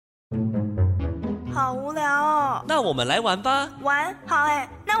好无聊哦。那我们来玩吧。玩？好耶，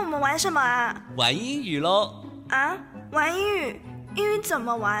那我们玩什么啊？玩英语咯。啊？玩英语？英语怎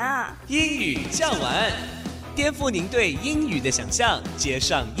么玩啊？英语酱玩，颠覆您对英语的想象，接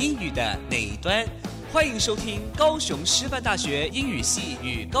上英语的那一端。欢迎收听高雄师范大学英语系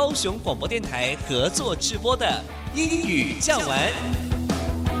与高雄广播电台合作制播的英语酱玩。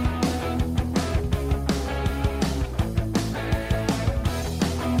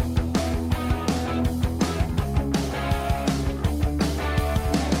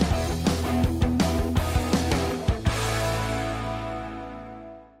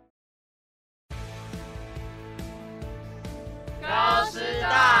高师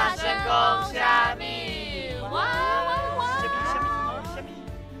大声公虾米，哇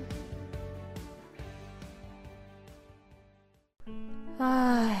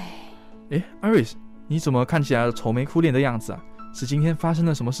！Iris， 你怎么看起来愁眉苦脸的样子啊？是今天发生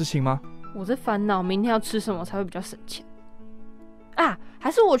了什么事情吗？我在烦恼明天要吃什么才会比较省钱啊！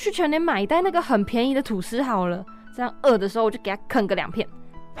还是我去全联买一袋那个很便宜的吐司好了，这样饿的时候我就给它啃个2片。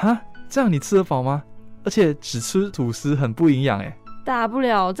哈，这样你吃得饱吗？而且只吃吐司很不营养哎。大不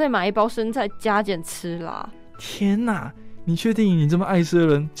了再买一包生菜加减吃啦。天哪，你确定你这么爱吃的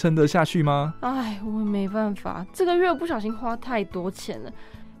人撑得下去吗？哎，我没办法，这个月我不小心花太多钱了，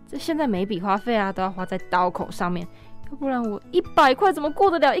这现在每笔花费啊都要花在刀口上面，要不然我100块怎么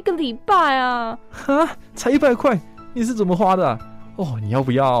过得了1个礼拜啊？哈，才100块，你是怎么花的啊？哦，你要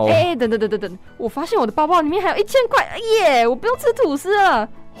不要？等，我发现我的包包里面还有1000块耶！我不用吃吐司了。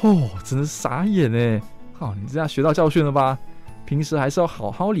哦，真的傻眼哎！好，你这样学到教训了吧？平时还是要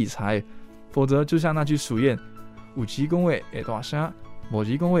好好理财，否则就像那句俗谚：有钱讲话会大声，无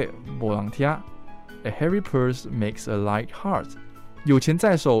钱讲话无人听。A heavy purse makes a light heart。有钱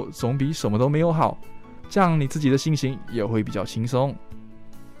在手总比什么都没有好，这样你自己的心情也会比较轻松。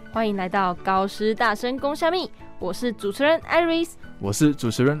欢迎来到高师大声公虾米，我是主持人 Iris， 我是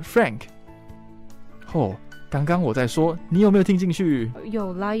主持人 Frank。哦，刚刚我在说，你有没有听进去？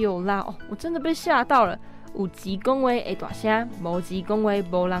有啦哦，我真的被吓到了。有钱讲话会大声，无钱讲话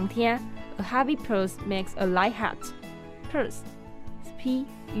无人听。A heavy purse makes a light heart. Purse,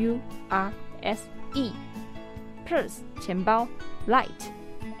 P-U-R-S-E. Purse 钱包 ，light,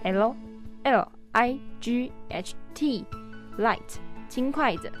 L-L-I-G-H-T. Light 轻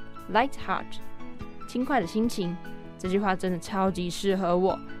快的 ，light heart 轻快的心情。这句话真的超级适合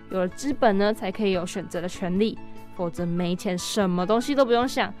我。有了资本呢，才可以有选择的权利，否则没钱什么东西都不用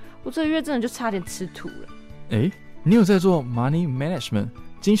想。我这个月真的就差点吃土了。你有在做 money management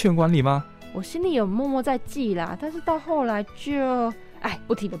金钱管理吗？我心里有默默在记啦，但是到后来就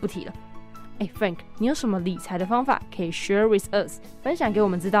不提了。Frank， 你有什么理财的方法可以 share with us 分享给我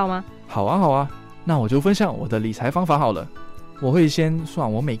们知道吗？好啊，那我就分享我的理财方法好了。我会先算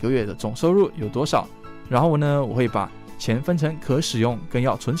我每个月的总收入有多少，然后呢，我会把钱分成可使用跟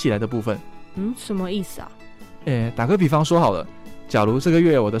要存起来的部分。什么意思啊？打个比方说好了，假如这个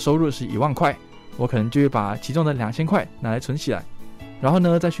月我的收入是1万块，我可能就会把其中的2000块拿来存起来，然后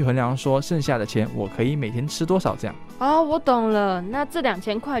呢再去衡量说剩下的钱我可以每天吃多少这样。我懂了，那这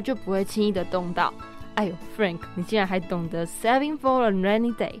2000块就不会轻易的动到。哎呦 Frank， 你竟然还懂得 saving for a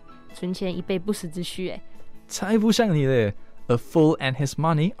rainy day， 存钱以备不时之需才不像你嘞。A fool and his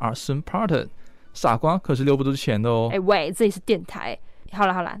money are soon parted。傻瓜可是留不住钱的哦。喂，这里是电台。好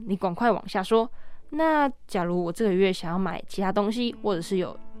了，你赶快往下说。那假如我这个月想要买其他东西，或者是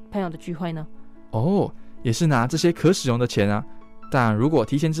有朋友的聚会呢？也是拿这些可使用的钱啊。但如果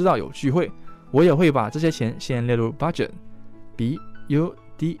提前知道有聚会，我也会把这些钱先列入 budget，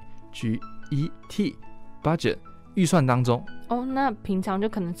 B-U-D-G-E-T budget 预算当中。那平常就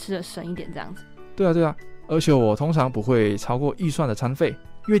可能吃得省一点这样子。对啊，而且我通常不会超过预算的餐费。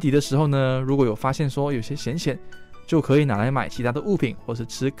月底的时候呢，如果有发现说有些闲钱，就可以拿来买其他的物品，或是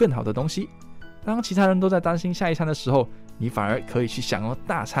吃更好的东西。当其他人都在担心下一餐的时候，你反而可以去享用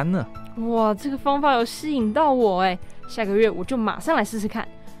大餐呢。哇，这个方法有吸引到我下个月我就马上来试试看。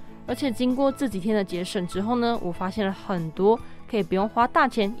而且经过这几天的节省之后呢，我发现了很多可以不用花大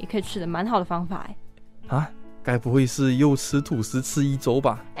钱也可以吃得蛮好的方法该不会是又吃吐司吃1周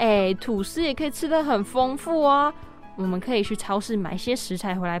吧？吐司也可以吃得很丰富啊。我们可以去超市买一些食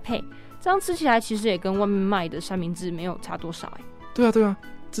材回来配，这样吃起来其实也跟外面卖的三明治没有差多少对啊，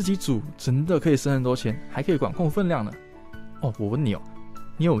自己煮真的可以省很多钱，还可以管控分量呢。我问你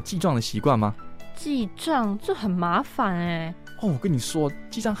你有记账的习惯吗？记账这很麻烦我跟你说，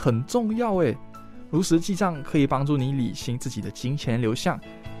记账很重要如实记账可以帮助你理清自己的金钱流向，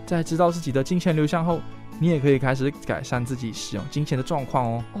在知道自己的金钱流向后，你也可以开始改善自己使用金钱的状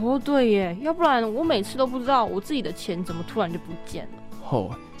况对耶，要不然我每次都不知道我自己的钱怎么突然就不见了。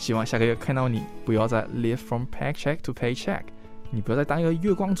希望下个月看到你不要再 live from paycheck to paycheck， 你不要再当一个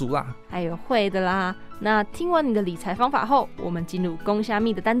月光族啦。还有会的啦。那听完你的理财方法后，我们进入公虾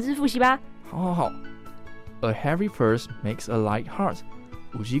米的单字复习吧。好。A heavy purse makes a light heart，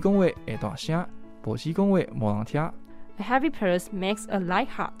 有钱讲话会大声，无钱讲话无人听。A heavy purse makes a light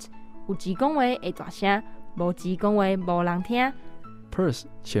heart， 有钱讲话会大声，无钱讲话无人听。Purse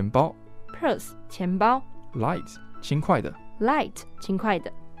钱包 Purse 钱包 ，light 轻快的 Light 轻快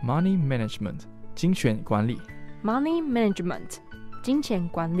的 ，Money management 金钱管理 Money management 金钱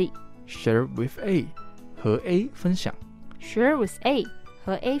管理 ，Share with A 和 A 分享 Share with A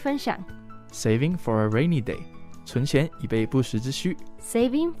和 A 分享 ，Saving for a rainy day 存钱以备不时之需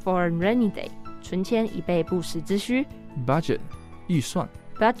Saving for a rainy day 存钱以备不时之需 ，Budget 预算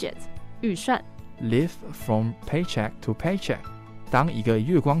Budget 预算 ，Live from paycheck to paycheck 当一个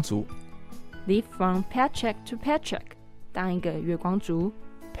月光族 Live from paycheck to paycheck 当一个月光族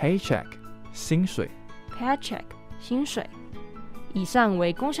 ，Paycheck 薪水 Paycheck 薪水。以上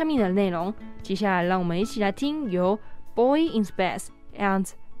为公虾米的内容，接下来让我们一起来听由 Boy in Space and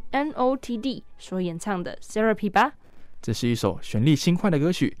NOTD 所演唱的 Therapy 吧。这是一首旋律轻快的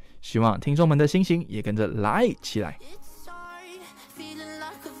歌曲，希望听众们的心情也跟着来起来。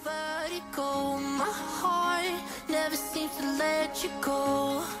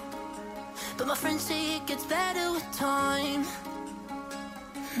But my friends say it gets better with time.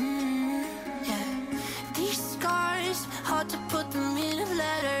 Yeah. These scars, hard to put them in a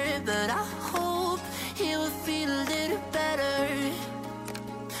letter, but I hope it will feel a little better.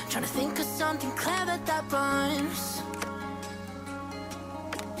 Trying to think of something clever that rhymes.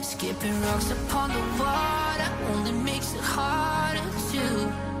 Skipping rocks upon the water only makes it harder to.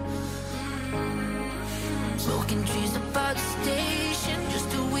 Smoking trees about the station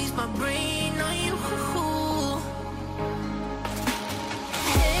just to waste my brain on you.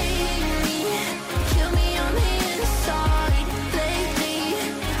 Hate me, kill me on the inside. Lately,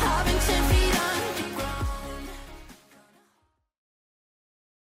 I've been 10 feet underground.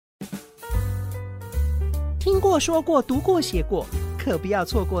 听过、说过、读过、写过，可不要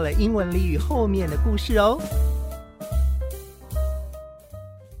错过了英文俚语后面的故事哦。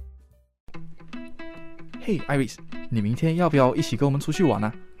嘿，Iris， 你明天要不要一起跟我们出去玩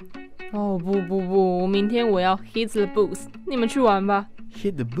啊？哦不，明天我要 hit the books， 你们去玩吧。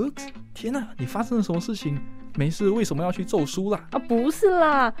Hit the books？ 天哪，你发生了什么事情？没事，为什么要去咒书啦？啊，不是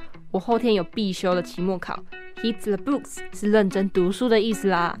啦，我后天有必修的期末考 ，hit the books 是认真读书的意思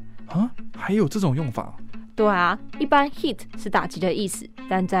啦。啊，还有这种用法？对啊，一般 hit 是打击的意思，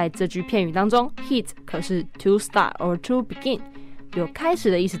但在这句片语当中 ，hit 可是 to start or to begin， 有开始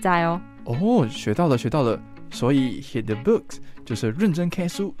的意思在哦。哦，学到了。所以 hit the books 就是认真看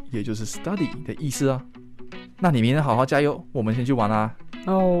书，也就是 study 的意思啊。那你明天好好加油，我们先去玩啦。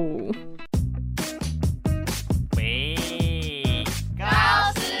哦。喂，告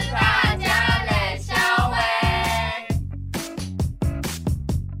诉大家冷笑话。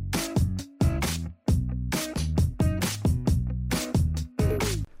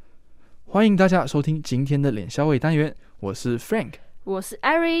欢迎大家收听今天的脸消委单元，我是 Frank， 我是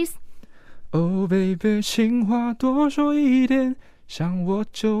Iris。Oh baby， 情话多说一点，想我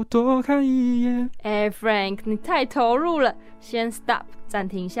就多看一眼。Frank， 你太投入了，先 stop 暂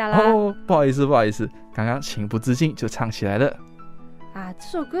停一下啦。哦，不好意思，刚刚情不自禁就唱起来了。啊，这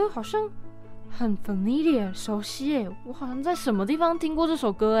首歌好像很 familiar， 熟悉耶，我好像在什么地方听过这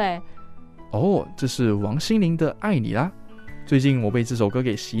首歌耶。哦，这是王心凌的《爱你》啦。最近我被这首歌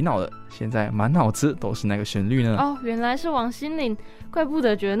给洗脑了，现在满脑子都是那个旋律呢。哦，原来是王心凌，怪不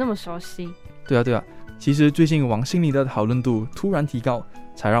得觉得那么熟悉。对啊，其实最近王心凌的讨论度突然提高，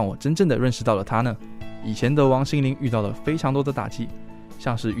才让我真正的认识到了她呢。以前的王心凌遇到了非常多的打击，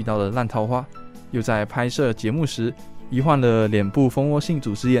像是遇到了烂桃花，又在拍摄节目时罹患了脸部蜂窝性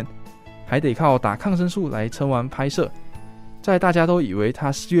组织炎，还得靠打抗生素来撑完拍摄。在大家都以为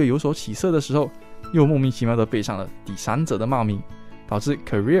她事业有所起色的时候，又莫名其妙的背上了第三者的骂名，导致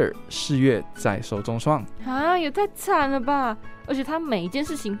career 事业在手中霜啊，也太惨了吧！而且他每一件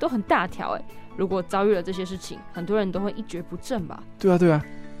事情都很大条哎，如果遭遇了这些事情，很多人都会一蹶不振吧？对啊，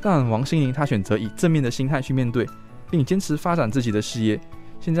但王心凌她选择以正面的心态去面对，并坚持发展自己的事业，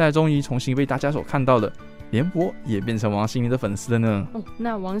现在终于重新被大家所看到了，连我也变成王心凌的粉丝了呢。哦，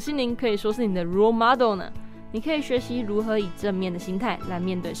那王心凌可以说是你的 role model 呢。你可以学习如何以正面的心态来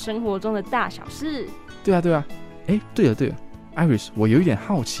面对生活中的大小事。对啊，对了 Iris， 我有一点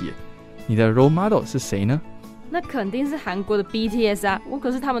好奇耶，你的 role model 是谁呢？那肯定是韩国的 BTS 啊，我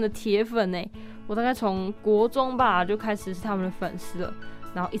可是他们的铁粉耶，我大概从国中吧就开始是他们的粉丝了，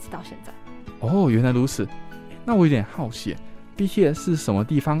然后一直到现在。哦，原来如此。那我有点好奇耶 BTS 是什么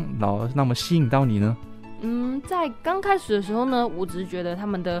地方那么吸引到你呢？在刚开始的时候呢，我只是觉得他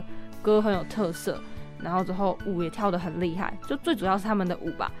们的歌很有特色，然后之后舞也跳得很厉害，就最主要是他们的舞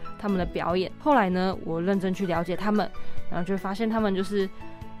吧，他们的表演。后来呢，我认真去了解他们，然后就发现他们就是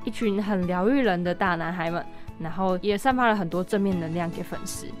一群很疗愈人的大男孩们，然后也散发了很多正面能量给粉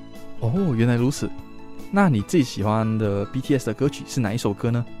丝。哦，原来如此。那你最喜欢的 BTS 的歌曲是哪一首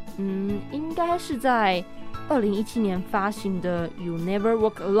歌呢？应该是在2017年发行的 You Never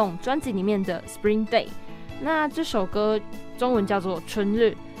Walk Alone 专辑里面的 Spring Day。那这首歌中文叫做春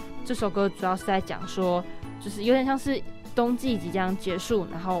日。这首歌主要是在讲说，就是有点像是冬季即将结束，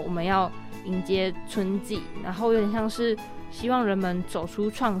然后我们要迎接春季，然后有点像是希望人们走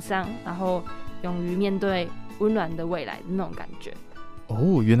出创伤，然后勇于面对温暖的未来的那种感觉。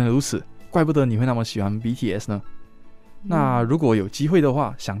哦，原来如此，怪不得你会那么喜欢 BTS 呢。那如果有机会的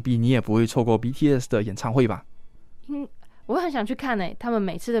话，想必你也不会错过 BTS 的演唱会吧？我很想去看他们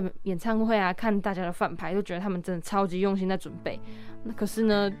每次的演唱会啊，看大家的饭牌，都觉得他们真的超级用心在准备。那可是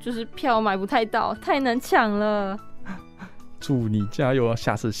呢，就是票买不太到，太难抢了。祝你加油啊！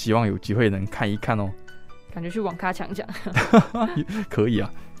下次希望有机会能看一看哦。感觉去网咖抢抢可以啊。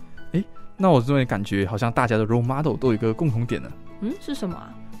那我这边感觉好像大家的 role model 都有一个共同点呢。是什么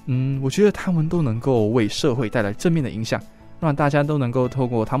啊？我觉得他们都能够为社会带来正面的影响，让大家都能够透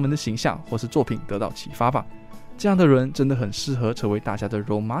过他们的形象或是作品得到启发吧。这样的人真的很适合成为大家的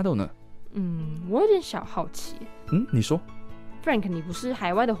role model 呢。我有点小好奇。你说 Frank， 你不是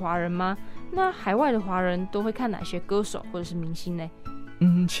海外的华人吗？那海外的华人都会看哪些歌手或者是明星呢？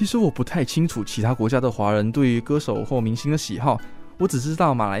其实我不太清楚其他国家的华人对于歌手或明星的喜好，我只知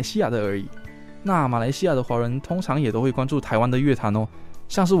道马来西亚的而已。那马来西亚的华人通常也都会关注台湾的乐坛哦，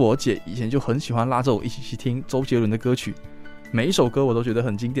像是我姐以前就很喜欢拉着我一起去听周杰伦的歌曲，每一首歌我都觉得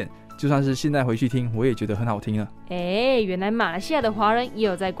很经典，就算是现在回去听，我也觉得很好听啊。原来马来西亚的华人也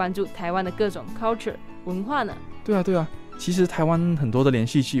有在关注台湾的各种 culture 文化呢。对啊，其实台湾很多的连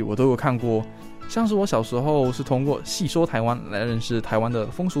续剧我都有看过，像是我小时候是通过戏说台湾来认识台湾的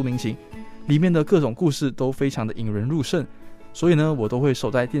风俗民情，里面的各种故事都非常的引人入胜，所以呢，我都会守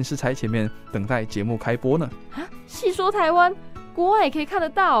在电视台前面等待节目开播呢。戏说台湾，国外也可以看得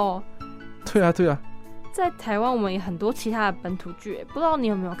到哦。对啊，在台湾我们也很多其他的本土剧，不知道你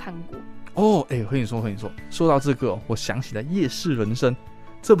有没有看过？我跟你说，说到这个我想起了《夜市人生》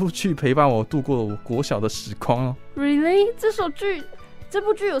这部剧，陪伴我度过了我国小的时光哦。Really？ 这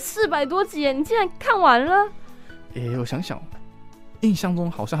部剧有400多集耶，你竟然看完了？我想想，印象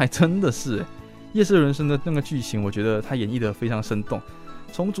中好像还真的是夜市人生的那个剧情，我觉得他演绎得非常生动。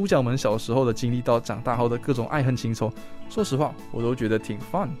从主角们小时候的经历到长大后的各种爱恨情仇，说实话，我都觉得挺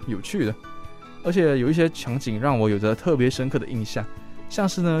fun 有趣的。而且有一些场景让我有着特别深刻的印象，像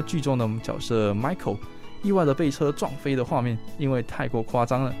是呢剧中的角色 Michael 意外的被车撞飞的画面，因为太过夸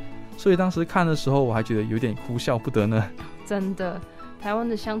张了，所以当时看的时候我还觉得有点哭笑不得呢。真的，台湾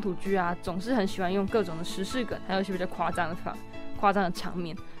的乡土剧啊，总是很喜欢用各种的时事梗，还有一些比较夸张的场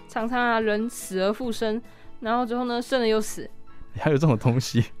面，常常人死而复生，然后之后呢生了又死，还有这种东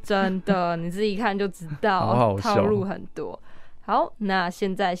西？真的，你自己看就知道，好好笑，套路很多。好，那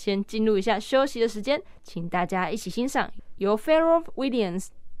现在先进入一下休息的时间，请大家一起欣赏由 Pharrell Williams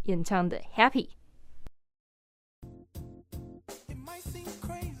演唱的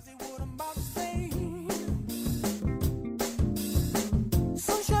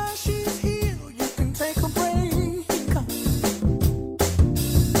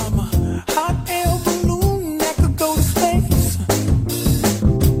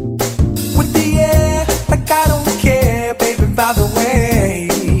the way,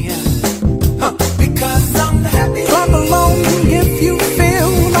 because I'm happy. Clap along if you feel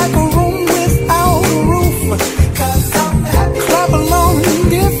like a room without a roof. Because I'm happy. Clap along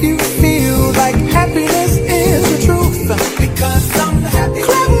if you feel like happiness is the truth. Because I'm happy.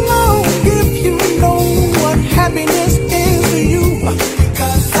 Clap along if you know what happiness is to you.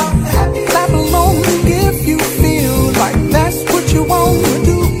 Because I'm happy. Clap along if you feel like that's what you want to do.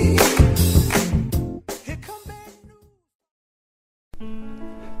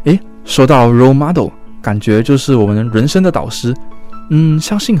说到 role model， 感觉就是我们人生的导师。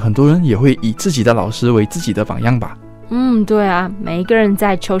相信很多人也会以自己的老师为自己的榜样吧。对啊，每一个人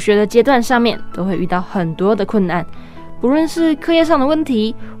在求学的阶段上面都会遇到很多的困难，不论是课业上的问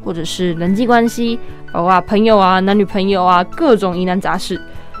题，或者是人际关系，包括朋友啊、男女朋友啊，各种疑难杂事，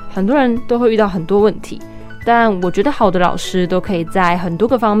很多人都会遇到很多问题。但我觉得好的老师都可以在很多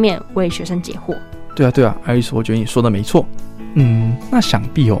个方面为学生解惑。对啊，爱丽丝，我觉得你说的没错。那想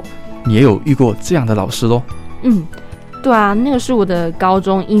必你也有遇过这样的老师咯？对啊，那个是我的高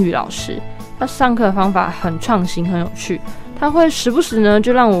中英语老师，他上课的方法很创新，很有趣。他会时不时呢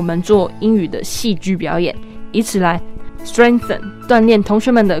就让我们做英语的戏剧表演，以此来 strengthen 锻炼同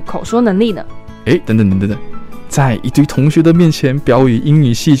学们的口说能力呢。等等，在一堆同学的面前表演英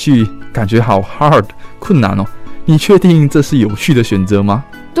语戏剧，感觉好 hard 困难哦。你确定这是有趣的选择吗？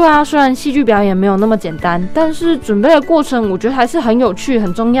对啊，虽然戏剧表演没有那么简单，但是准备的过程我觉得还是很有趣、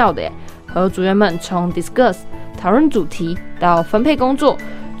很重要的耶。和组员们从 discuss 讨论主题到分配工作，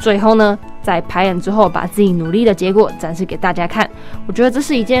最后呢，在排演之后把自己努力的结果展示给大家看。我觉得这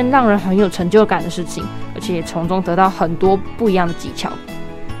是一件让人很有成就感的事情，而且也从中得到很多不一样的技巧。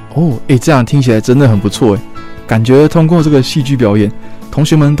这样听起来真的很不错耶。感觉通过这个戏剧表演，同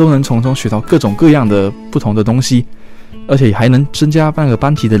学们都能从中学到各种各样的不同的东西，而且还能增加半个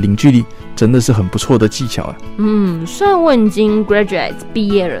班级的凝聚力，真的是很不错的技巧啊。虽然我已经 graduate 毕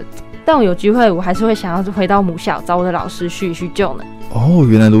业了，但我有机会我还是会想要回到母校找我的老师叙一叙旧呢。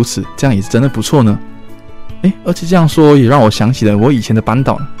原来如此，这样也是真的不错呢。而且这样说也让我想起了我以前的班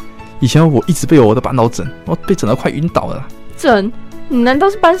导呢。以前我一直被我的班导整，我被整得快晕倒了啦。整？你难道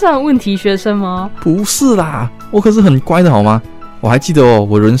是班上的问题学生吗？不是啦，我可是很乖的好吗？我还记得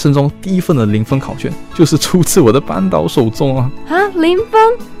我人生中第一份的0分考卷就是出自我的班导手中啊。0分？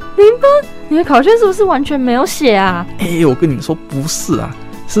你的考卷是不是完全没有写啊？我跟你说不是啊，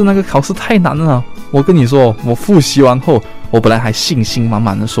是那个考试太难了。我跟你说，我复习完后，我本来还信心满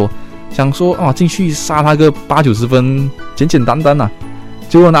满的想说进去杀他个80-90分，简简单单啊。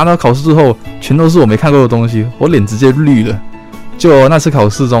结果拿到考试之后，全都是我没看过的东西，我脸直接绿了。就那次考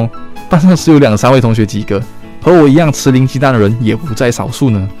试中，班上只有2-3位同学及格，和我一样吃零鸡蛋的人也不在少数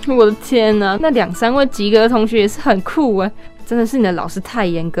呢。我的天哪，那2-3位及格的同学也是很酷耶，真的是你的老师太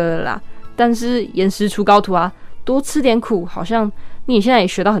严格了啦。但是严师出高徒啊，多吃点苦，好像你现在也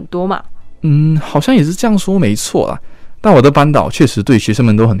学到很多嘛。好像也是这样说没错啦。但我的班导确实对学生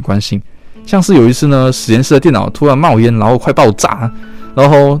们都很关心，像是有一次呢，实验室的电脑突然冒烟，然后快爆炸，然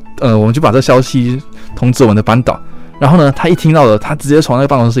后我们就把这消息通知我们的班导。然后呢，他一听到了，他直接从那个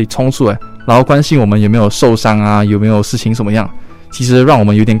办公室里冲出来，然后关心我们有没有受伤啊，有没有事情什么样。其实让我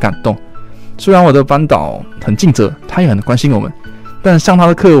们有点感动。虽然我的班导很尽责，他也很关心我们，但上他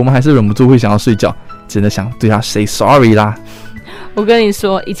的课我们还是忍不住会想要睡觉，真的想对他 say sorry 啦。我跟你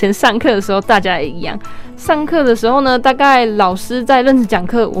说，以前上课的时候大家也一样。上课的时候呢，大概老师在认真讲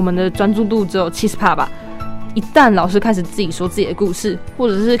课，我们的专注度只有70%吧。一旦老师开始自己说自己的故事，或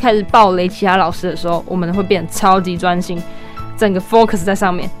者是开始爆雷其他老师的时候，我们会变得超级专心，整个 focus 在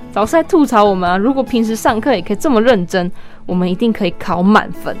上面。老师在吐槽我们啊，如果平时上课也可以这么认真，我们一定可以考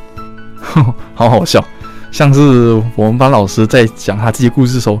满分。好好笑，像是我们班老师在讲他自己的故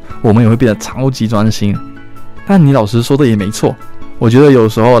事的时候，我们也会变得超级专心。但你老师说的也没错，我觉得有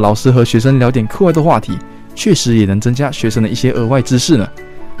时候老师和学生聊点课外的话题，确实也能增加学生的一些额外知识呢。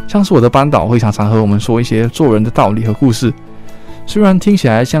像是我的班导会常常和我们说一些做人的道理和故事，虽然听起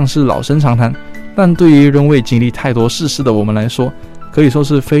来像是老生常谈，但对于仍未经历太多世事的我们来说，可以说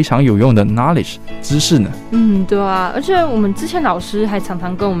是非常有用的 knowledge 知识呢。对啊，而且我们之前老师还常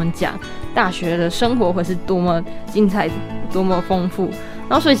常跟我们讲，大学的生活会是多么精彩、多么丰富。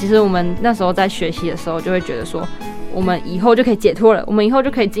然后所以其实我们那时候在学习的时候，就会觉得说，我们以后就可以解脱了，我们以后就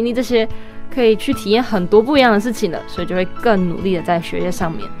可以经历这些，可以去体验很多不一样的事情了，所以就会更努力的在学业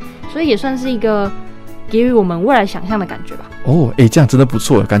上面，所以也算是一个给予我们未来想象的感觉吧。这样真的不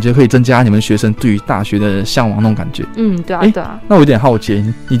错，感觉可以增加你们学生对于大学的向往那种感觉。对啊。那我有点好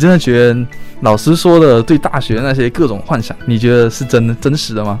奇，你真的觉得老师说的对大学那些各种幻想，你觉得是真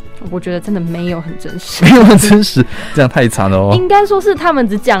实的吗？我觉得真的没有很真实，没有很真实，这样太惨了哦。应该说是他们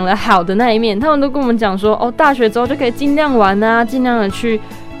只讲了好的那一面，他们都跟我们讲说，大学之后就可以尽量玩啊，尽量的去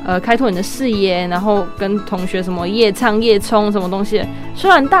开拓你的视野，然后跟同学什么夜唱夜冲什么东西。虽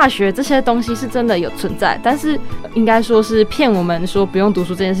然大学这些东西是真的有存在，但是应该说是骗我们说不用读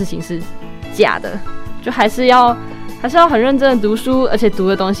书这件事情是假的，就还是要很认真的读书，而且读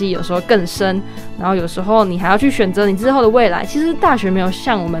的东西有时候更深，然后有时候你还要去选择你之后的未来。其实大学没有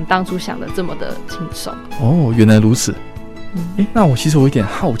像我们当初想的这么的轻松。原来如此。那我其实有一点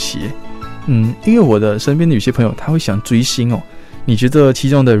好奇，因为我的身边的有些朋友他会喜欢追星哦，你觉得其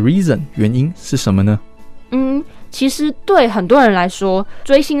中的 reason 原因是什么呢？其实对很多人来说，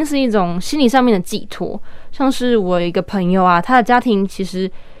追星是一种心理上面的寄托。像是我有一个朋友啊，他的家庭其实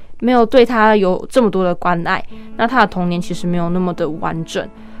没有对他有这么多的关爱，那他的童年其实没有那么的完整。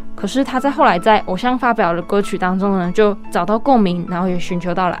可是他后来在偶像发表的歌曲当中呢，就找到共鸣，然后也寻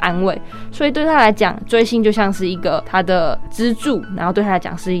求到了安慰。所以对他来讲，追星就像是一个他的支柱，然后对他来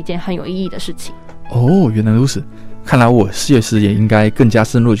讲是一件很有意义的事情。原来如此。看来我确实也应该更加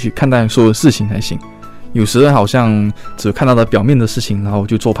深入去看待所有的事情才行。有时好像只看到了表面的事情，然后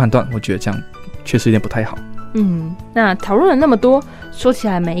就做判断，我觉得这样确实有点不太好。那讨论了那么多，说起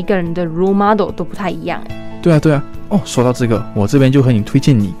来每一个人的 role model 都不太一样。对啊。说到这个，我这边就很推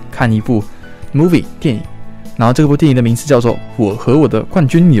荐你看一部 movie 电影，然后这部电影的名字叫做《我和我的冠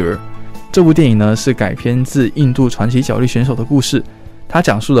军女儿》。这部电影呢是改编自印度传奇角力选手的故事，它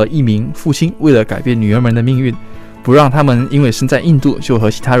讲述了一名父亲为了改变女儿们的命运，不让他们因为生在印度就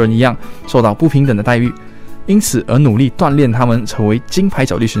和其他人一样受到不平等的待遇，因此而努力锻炼他们成为金牌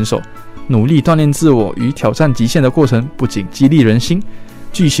角力选手。努力锻炼自我与挑战极限的过程不仅激励人心，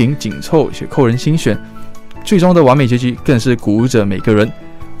剧情紧凑且扣人心弦，最终的完美结局更是鼓舞着每个人。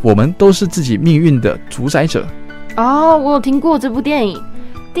我们都是自己命运的主宰者。我有听过这部电影。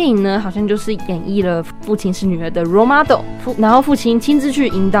电影呢，好像就是演绎了父亲是女儿的 role model， 然後父亲亲自去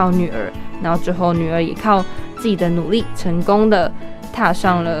引导女儿，然后最后女儿也靠自己的努力，成功的踏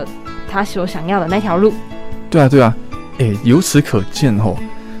上了她所想要的那条路。对啊，由此可见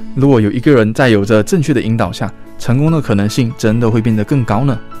如果有一个人在有着正确的引导下，成功的可能性真的会变得更高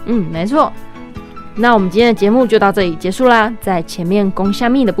呢。没错。那我们今天的节目就到这里结束啦。在前面讲虾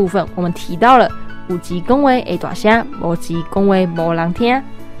米的部分，我们提到了有钱講話會大聲，無錢講話無人聽。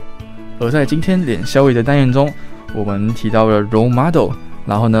而在今天臉消委的單元中，我們提到了 role model，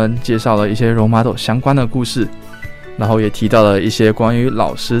 然後呢介紹了一些 role model 相關的故事，然後也提到了一些關於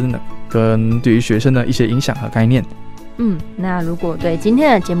老師跟對於學生的一些影響和概念。那如果对今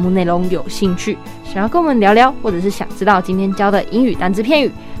天的节目内容有興趣，想要跟我們聊聊，或者是想知道今天教的英語單字片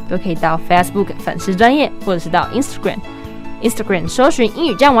語，都可以到 Facebook 粉絲專頁，或者是到 Instagram 搜尋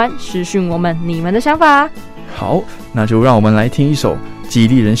英語醬玩，私訊我們你們的想法。好，那就讓我們來聽一首激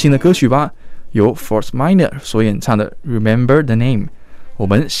勵人心的歌曲吧，由 Force Minor 所演唱的 Remember the Name。我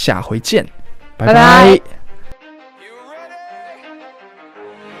們下回見，拜拜。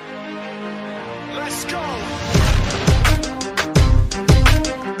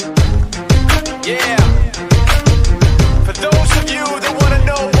Yeah, for those of you that want to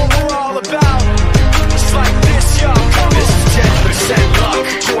know what we're all about, it's like this, y'all. This is 10% luck,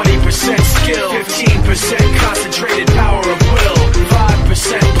 20% skill, 15% concentrated power of will,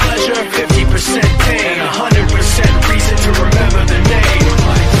 5% pleasure, 50% pain, 100% reason to remember the name.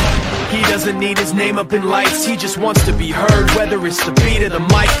 He doesn't need his name up in lights, he just wants to be heard, whether it's the beat or the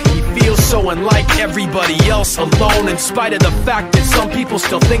mic. He feels so unlike everybody else, alone, in spite of the fact that some people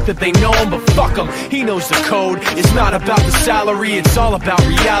still think that they know him, but fuck him, he knows the code. It's not about the salary, it's all about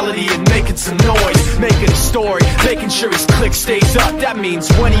reality and making some noise, making a story, making sure his click stays up. That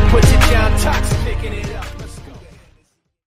means when he puts it down, toxic picking it